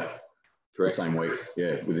Gambier. Correct. The same week,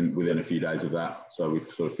 yeah, within a few days of that. So we've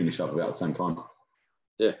sort of finished up about the same time.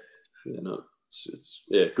 Yeah, no, it's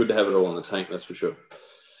good to have it all in the tank. That's for sure.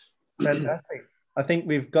 Fantastic. I think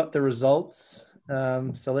we've got the results.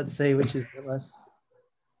 So let's see which is the most.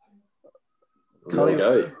 There you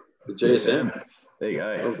go. The GSM. There you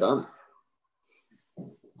go. Well done.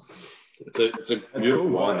 It's a beautiful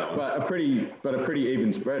cool wine, though. But a pretty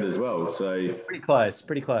even spread as well. So pretty close.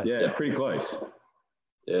 Yeah, pretty close.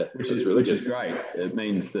 Yeah, which is great. It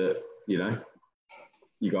means that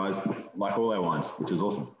you guys like all our wines, which is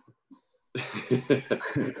awesome.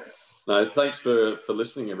 No, thanks for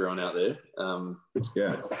listening, everyone out there.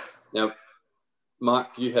 Yeah. Now, Mark,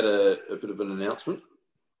 you had a bit of an announcement.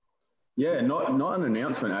 Yeah, not an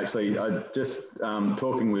announcement actually. I just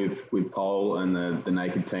talking with Paul and the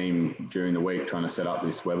Naked team during the week, trying to set up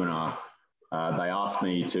this webinar. They asked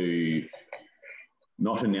me to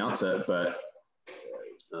not announce it, but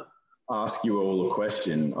ask you all a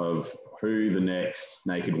question of who the next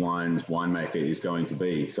Naked Wines winemaker is going to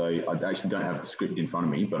be. So I actually don't have the script in front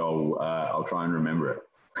of me, but I'll try and remember it.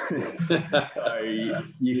 So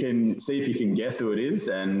you can see if you can guess who it is,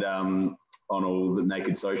 and on all the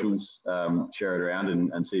Naked socials, share it around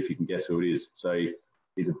and see if you can guess who it is. So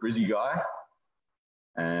he's a Brizzy guy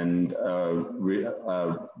and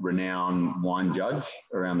a renowned wine judge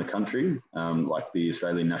around the country, like the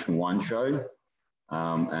Australian National Wine Show.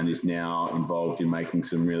 And is now involved in making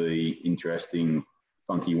some really interesting,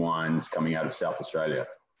 funky wines coming out of South Australia.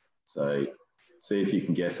 So see if you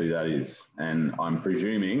can guess who that is. And I'm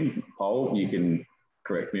presuming, Paul, you can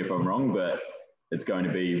correct me if I'm wrong, but it's going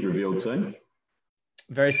to be revealed soon.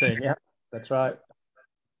 Very soon, yeah, that's right.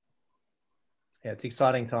 Yeah, it's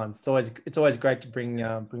exciting times. It's always great to bring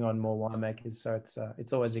on more winemakers. So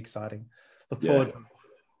it's always exciting. Look forward to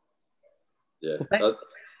it. Yeah. Well,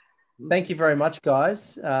 thank you very much,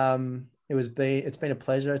 guys. It's been a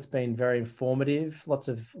pleasure. It's been very informative. Lots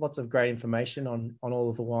of great information on all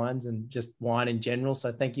of the wines and just wine in general.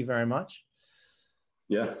 So thank you very much.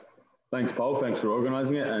 Yeah. Thanks, Paul. Thanks for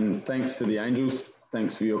organising it, and thanks to the Angels.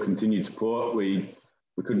 Thanks for your continued support. We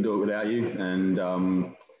couldn't do it without you,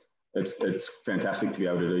 and it's fantastic to be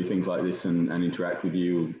able to do things like this and interact with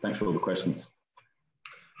you. Thanks for all the questions.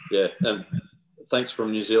 Yeah, and thanks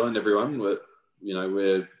from New Zealand, everyone.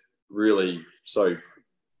 We're really so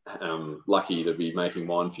lucky to be making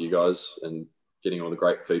wine for you guys and getting all the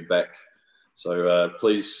great feedback. So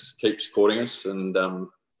please keep supporting us and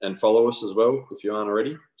follow us as well if you aren't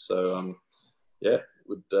already. So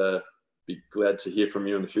would be glad to hear from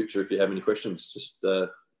you in the future. If you have any questions, just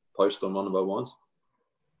post on one of our wines.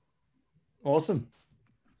 Awesome.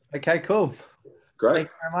 Okay, cool. Great. Thank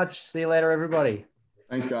you very much. See you later, everybody.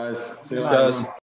 Thanks, guys. See you Thanks, later. guys.